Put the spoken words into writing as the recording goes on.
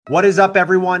What is up,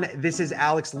 everyone? This is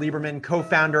Alex Lieberman,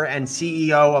 co-founder and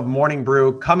CEO of Morning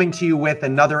Brew, coming to you with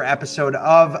another episode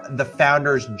of The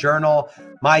Founder's Journal,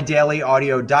 my daily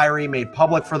audio diary made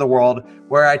public for the world,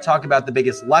 where I talk about the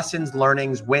biggest lessons,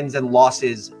 learnings, wins, and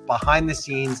losses behind the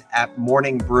scenes at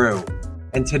Morning Brew.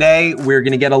 And today we're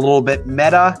going to get a little bit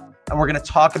meta, and we're going to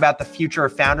talk about the future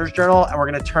of Founder's Journal, and we're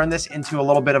going to turn this into a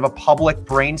little bit of a public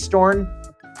brainstorm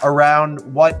around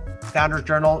what Founder's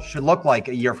Journal should look like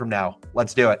a year from now.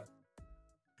 Let's do it.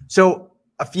 So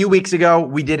a few weeks ago,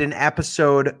 we did an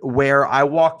episode where I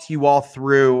walked you all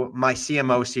through my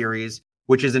CMO series,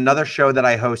 which is another show that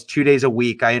I host 2 days a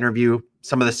week. I interview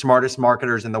some of the smartest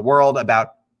marketers in the world about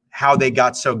how they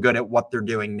got so good at what they're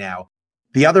doing now.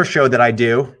 The other show that I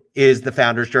do is the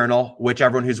Founder's Journal, which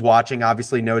everyone who's watching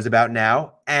obviously knows about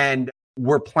now. And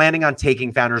we're planning on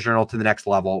taking Founder's Journal to the next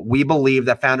level. We believe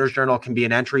that Founder's Journal can be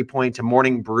an entry point to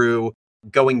Morning Brew,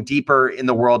 going deeper in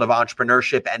the world of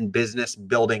entrepreneurship and business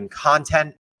building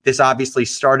content. This obviously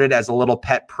started as a little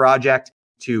pet project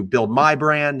to build my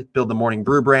brand, build the Morning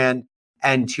Brew brand,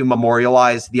 and to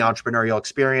memorialize the entrepreneurial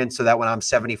experience so that when I'm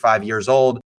 75 years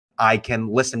old, I can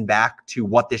listen back to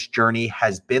what this journey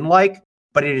has been like.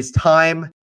 But it is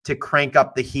time to crank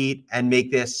up the heat and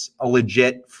make this a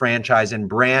legit franchise and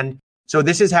brand. So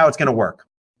this is how it's going to work.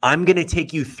 I'm going to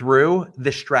take you through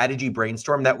the strategy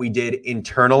brainstorm that we did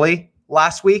internally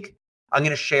last week. I'm going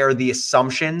to share the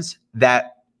assumptions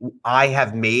that I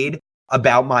have made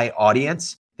about my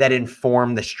audience that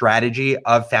inform the strategy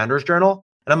of Founder's Journal.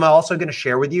 And I'm also going to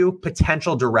share with you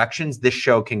potential directions this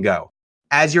show can go.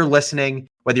 As you're listening,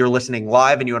 whether you're listening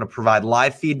live and you want to provide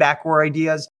live feedback or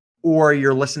ideas, or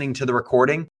you're listening to the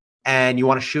recording and you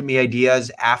want to shoot me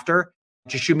ideas after,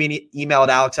 just shoot me an email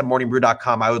at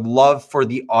alex@morningbrew.com. I would love for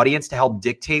the audience to help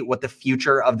dictate what the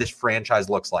future of this franchise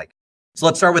looks like. So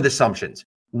let's start with assumptions.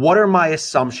 What are my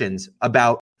assumptions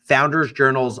about Founder's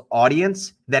Journal's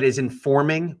audience that is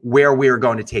informing where we are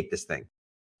going to take this thing?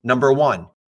 Number one,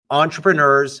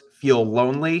 entrepreneurs feel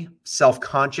lonely,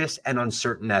 self-conscious, and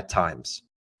uncertain at times.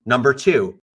 Number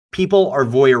two, people are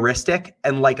voyeuristic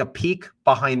and like a peek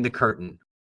behind the curtain,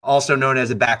 also known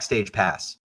as a backstage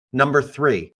pass. Number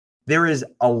three, there is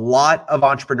a lot of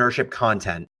entrepreneurship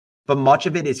content, but much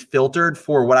of it is filtered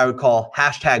for what I would call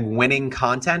 #winning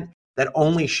content that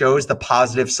only shows the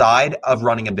positive side of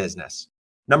running a business.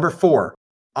 Number four,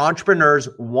 entrepreneurs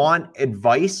want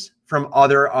advice from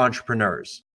other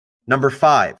entrepreneurs. Number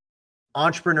five,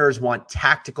 entrepreneurs want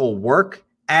tactical work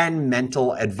and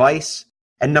mental advice.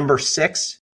 And number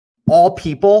six, all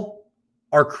people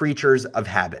are creatures of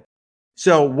habit.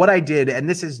 So what I did, and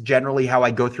this is generally how I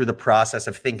go through the process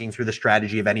of thinking through the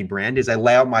strategy of any brand, is I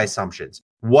lay out my assumptions.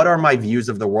 What are my views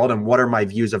of the world and what are my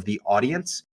views of the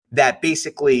audience that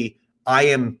basically I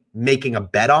am making a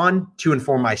bet on to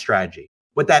inform my strategy?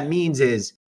 What that means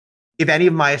is if any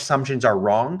of my assumptions are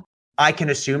wrong, I can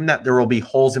assume that there will be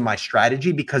holes in my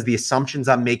strategy because the assumptions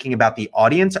I'm making about the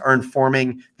audience are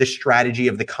informing the strategy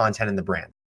of the content and the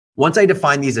brand. Once I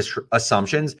define these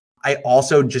assumptions, I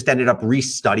also just ended up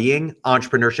restudying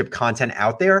entrepreneurship content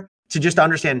out there to just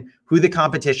understand who the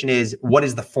competition is, what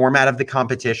is the format of the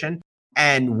competition,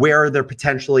 and where are there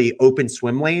potentially open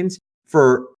swim lanes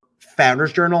for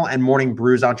Founder's Journal and Morning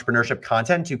Brew's entrepreneurship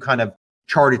content to kind of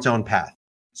chart its own path.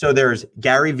 So there's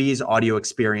Gary Vee's audio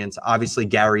experience. Obviously,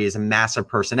 Gary is a massive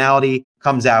personality,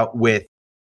 comes out with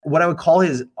what I would call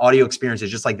his audio experience is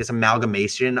just like this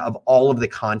amalgamation of all of the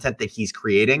content that he's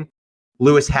creating.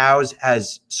 Lewis Howes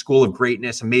has School of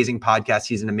Greatness, amazing podcast.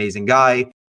 He's an amazing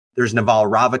guy. There's Naval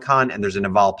Ravikant and there's a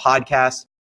Naval podcast.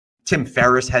 Tim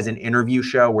Ferriss has an interview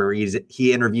show where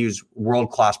he interviews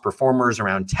world-class performers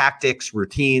around tactics,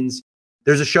 routines.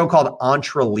 There's a show called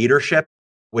EntreLeadership,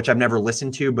 which I've never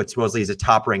listened to, but supposedly is a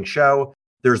top-ranked show.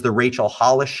 There's the Rachel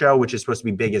Hollis show, which is supposed to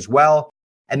be big as well.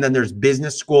 And then there's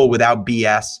Business School Without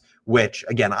BS, which,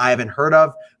 again, I haven't heard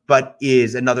of, but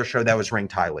is another show that was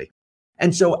ranked highly.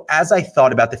 And so as I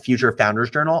thought about the future of Founder's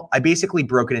Journal, I basically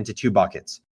broke it into two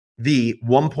buckets, the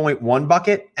 1.1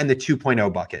 bucket and the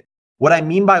 2.0 bucket. What I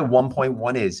mean by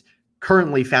 1.1 is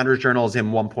currently Founder's Journal is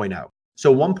in 1.0.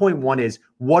 So 1.1 is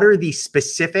what are the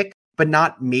specific but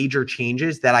not major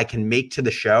changes that I can make to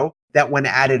the show that when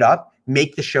added up,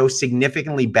 make the show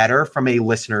significantly better from a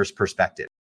listener's perspective.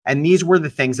 And these were the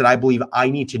things that I believe I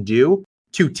need to do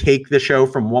to take the show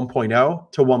from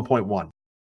 1.0 to 1.1.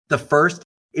 The first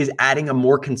is adding a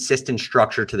more consistent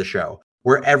structure to the show,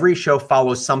 where every show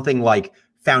follows something like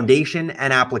foundation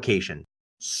and application,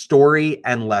 story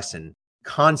and lesson,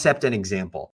 concept and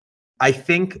example. I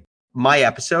think my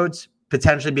episodes,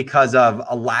 potentially because of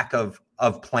a lack of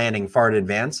planning far in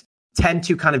advance, tend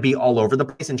to kind of be all over the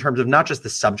place in terms of not just the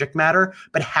subject matter,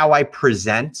 but how I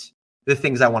present the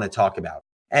things I want to talk about.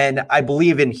 And I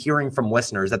believe in hearing from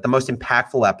listeners that the most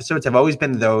impactful episodes have always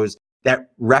been those that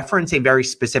reference a very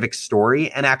specific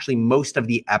story. And actually, most of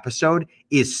the episode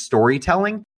is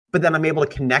storytelling, but then I'm able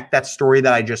to connect that story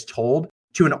that I just told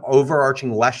to an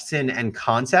overarching lesson and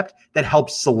concept that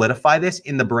helps solidify this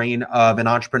in the brain of an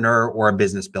entrepreneur or a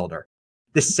business builder.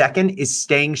 The second is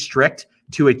staying strict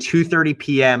to a 2:30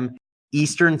 p.m.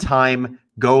 Eastern time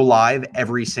go live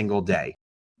every single day.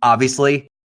 Obviously,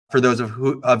 for those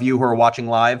of you who are watching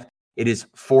live, it is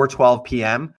 4:12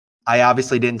 p.m. I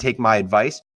obviously didn't take my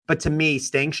advice, but to me,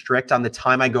 staying strict on the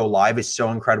time I go live is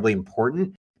so incredibly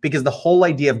important because the whole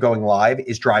idea of going live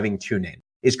is driving tune-in,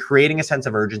 is creating a sense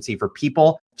of urgency for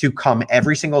people to come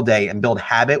every single day and build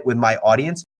habit with my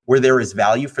audience where there is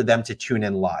value for them to tune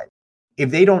in live.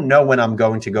 If they don't know when I'm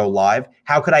going to go live,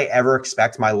 how could I ever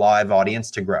expect my live audience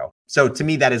to grow? So to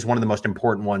me, that is one of the most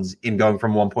important ones in going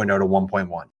from 1.0 to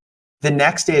 1.1. The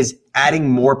next is adding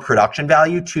more production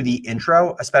value to the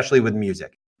intro, especially with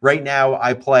music. Right now, I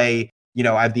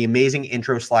have the amazing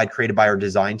intro slide created by our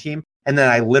design team. And then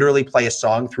I literally play a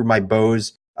song through my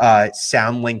Bose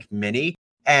SoundLink Mini.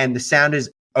 And the sound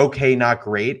is okay, not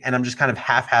great. And I'm just kind of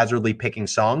haphazardly picking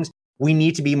songs. We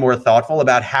need to be more thoughtful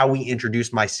about how we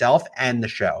introduce myself and the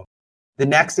show. The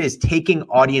next is taking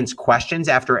audience questions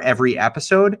after every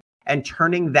episode and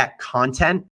turning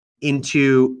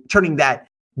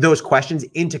those questions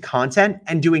into content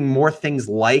and doing more things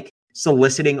like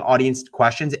soliciting audience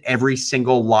questions every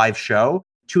single live show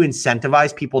to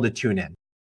incentivize people to tune in.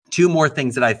 Two more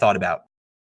things that I thought about.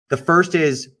 The first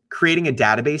is creating a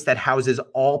database that houses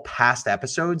all past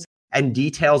episodes and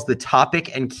details the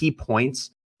topic and key points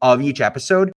of each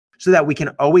episode so that we can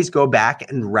always go back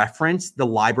and reference the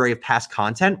library of past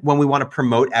content when we want to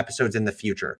promote episodes in the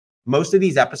future. Most of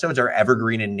these episodes are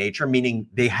evergreen in nature, meaning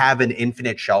they have an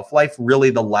infinite shelf life. Really,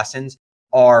 the lessons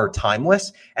are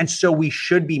timeless. And so we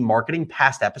should be marketing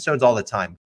past episodes all the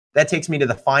time. That takes me to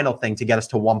the final thing to get us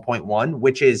to 1.1,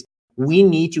 which is we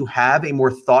need to have a more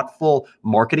thoughtful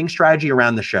marketing strategy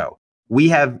around the show. We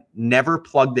have never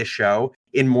plugged this show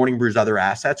in Morning Brew's other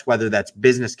assets, whether that's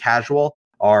Business Casual,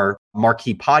 our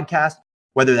marquee podcast,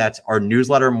 whether that's our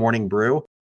newsletter, Morning Brew.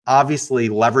 Obviously,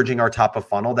 leveraging our top of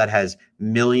funnel that has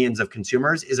millions of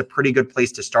consumers is a pretty good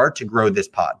place to start to grow this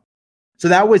pod. So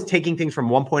that was taking things from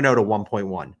 1.0 to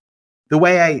 1.1. The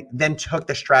way I then took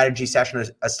the strategy session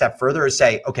a step further is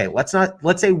say, okay, let's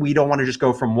say we don't want to just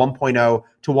go from 1.0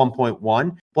 to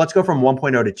 1.1, but let's go from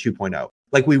 1.0 to 2.0.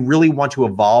 Like we really want to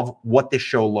evolve what this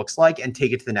show looks like and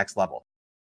take it to the next level.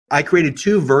 I created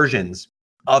two versions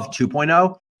of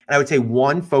 2.0. And I would say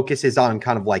one focuses on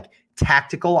kind of like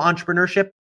tactical entrepreneurship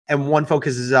and one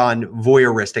focuses on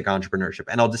voyeuristic entrepreneurship.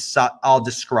 And I'll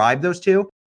describe those two.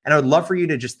 And I would love for you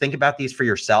to just think about these for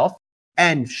yourself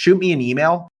and shoot me an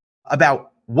email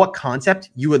about what concept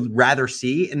you would rather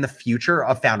see in the future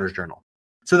of Founders Journal.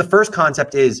 So the first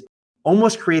concept is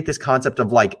almost create this concept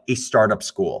of like a startup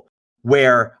school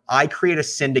where I create a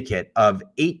syndicate of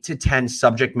 8 to 10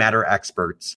 subject matter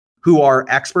experts who are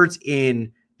experts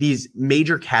in these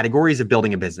major categories of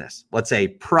building a business. Let's say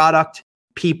product,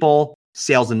 people,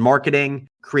 sales and marketing,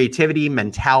 creativity,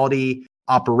 mentality,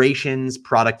 operations,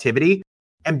 productivity.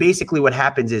 And basically what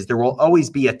happens is there will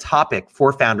always be a topic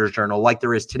for Founders Journal like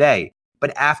there is today.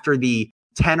 But after the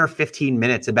 10 or 15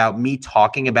 minutes about me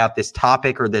talking about this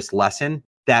topic or this lesson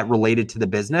that related to the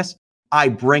business, I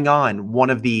bring on one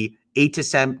of the 8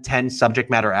 to 10 subject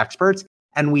matter experts,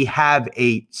 and we have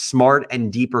a smart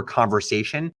and deeper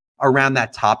conversation around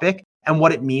that topic and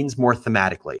what it means more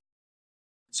thematically.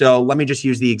 So let me just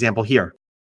use the example here.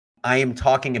 I am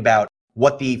talking about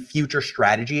what the future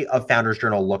strategy of Founders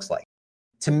Journal looks like.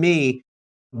 To me,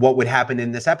 what would happen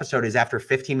in this episode is after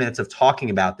 15 minutes of talking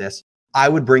about this, I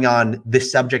would bring on the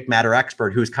subject matter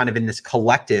expert who's kind of in this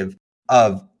collective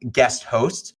of guest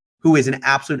hosts who is an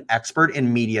absolute expert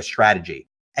in media strategy.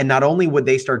 And not only would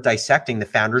they start dissecting the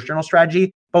Founders Journal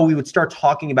strategy, but we would start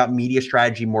talking about media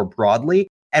strategy more broadly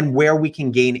and where we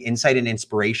can gain insight and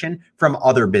inspiration from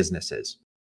other businesses.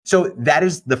 So that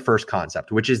is the first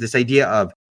concept, which is this idea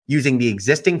of using the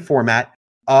existing format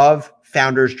of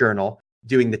Founders Journal,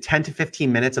 doing the 10 to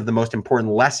 15 minutes of the most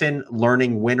important lesson,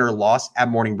 learning, win or loss at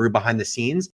Morning Brew behind the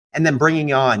scenes, and then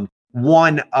bringing on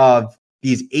one of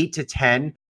these 8 to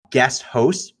 10 guest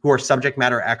hosts who are subject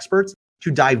matter experts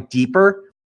to dive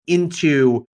deeper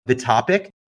into the topic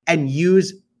and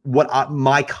use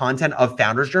my content of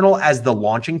Founders Journal as the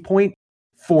launching point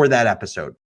for that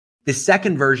episode. The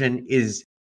second version is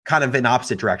kind of an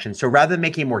opposite direction. So rather than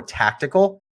making it more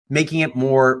tactical, making it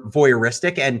more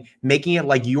voyeuristic and making it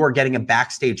like you are getting a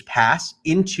backstage pass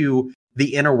into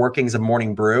the inner workings of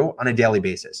Morning Brew on a daily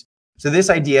basis. So this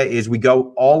idea is we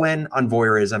go all in on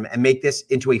voyeurism and make this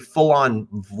into a full-on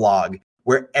vlog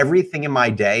where everything in my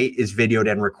day is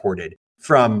videoed and recorded,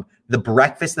 from the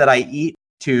breakfast that I eat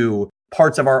to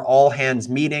parts of our all hands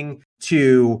meeting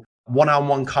to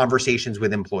one-on-one conversations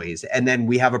with employees. And then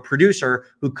we have a producer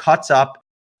who cuts up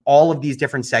all of these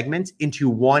different segments into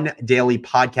one daily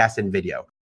podcast and video.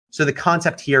 So the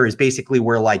concept here is basically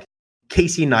where like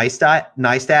Casey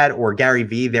Neistat or Gary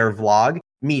Vee, their vlog,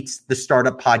 meets the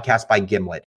Startup Podcast by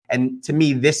Gimlet. And to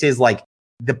me, this is like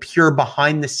the pure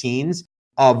behind the scenes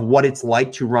of what it's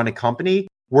like to run a company,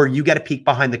 where you get a peek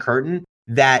behind the curtain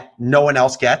that no one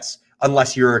else gets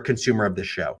unless you're a consumer of this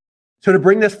show. So to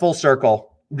bring this full circle,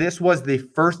 this was the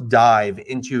first dive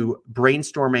into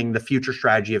brainstorming the future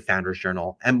strategy of Founders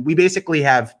Journal. And we basically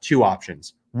have two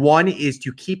options. One is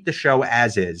to keep the show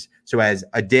as is. So as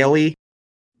a daily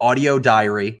audio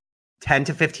diary, 10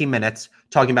 to 15 minutes,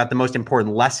 talking about the most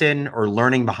important lesson or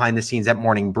learning behind the scenes at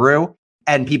Morning Brew.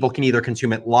 And people can either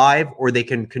consume it live or they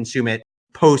can consume it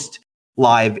post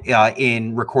live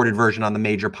in recorded version on the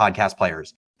major podcast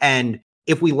players. And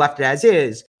if we left it as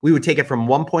is, we would take it from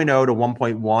 1.0 to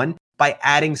 1.1 by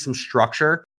adding some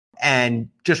structure and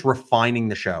just refining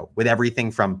the show with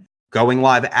everything from going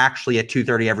live actually at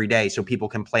 2:30 every day so people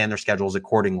can plan their schedules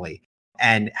accordingly,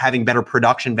 and having better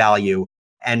production value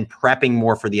and prepping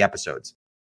more for the episodes.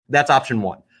 That's option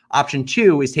one. Option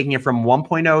two is taking it from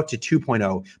 1.0 to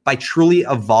 2.0 by truly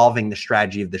evolving the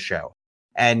strategy of the show.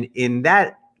 And in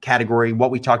that category,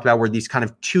 what we talked about were these kind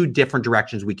of two different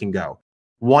directions we can go.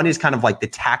 One is kind of like the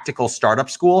tactical startup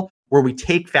school, where we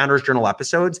take Founders Journal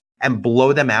episodes and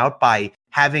blow them out by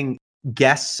having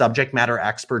guest subject matter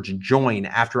experts join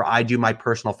after I do my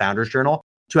personal Founders Journal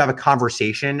to have a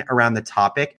conversation around the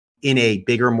topic in a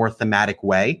bigger, more thematic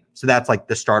way. So that's like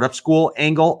the startup school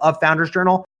angle of Founders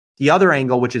Journal. The other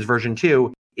angle, which is version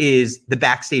 2, is the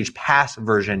backstage pass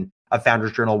version of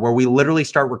Founders Journal, where we literally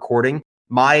start recording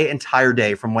my entire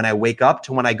day from when I wake up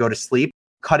to when I go to sleep,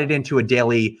 cut it into a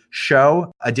daily show,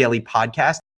 a daily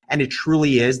podcast. And it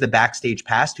truly is the backstage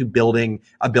pass to building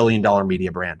a billion-dollar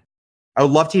media brand. I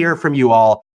would love to hear from you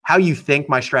all how you think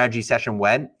my strategy session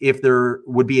went, if there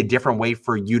would be a different way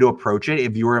for you to approach it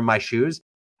if you were in my shoes.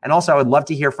 And also, I would love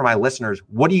to hear from my listeners,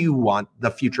 what do you want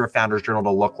the future of Founders Journal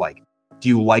to look like? Do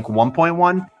you like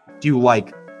 1.1? Do you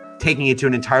like taking it to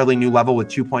an entirely new level with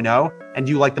 2.0? And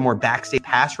do you like the more backstage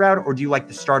pass route, or do you like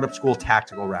the startup school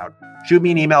tactical route? Shoot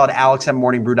me an email at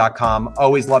alex@morningbrew.com.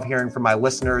 Always love hearing from my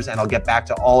listeners, and I'll get back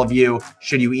to all of you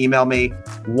should you email me.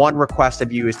 One request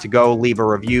of you is to go leave a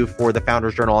review for the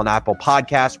Founders Journal on Apple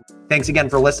Podcasts. Thanks again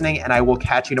for listening, and I will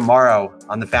catch you tomorrow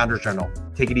on the Founders Journal.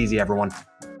 Take it easy, everyone.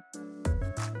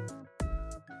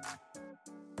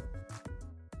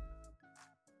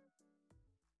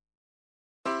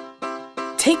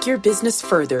 Take your business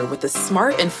further with the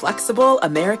smart and flexible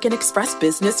American Express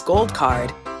Business Gold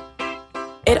Card.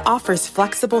 It offers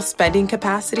flexible spending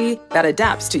capacity that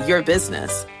adapts to your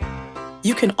business.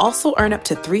 You can also earn up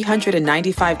to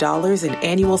 $395 in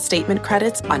annual statement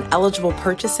credits on eligible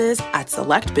purchases at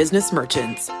select business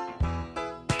merchants.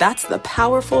 That's the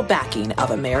powerful backing of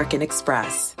American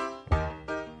Express.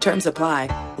 Terms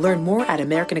apply. Learn more at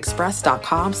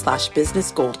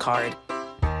americanexpress.com/business gold card.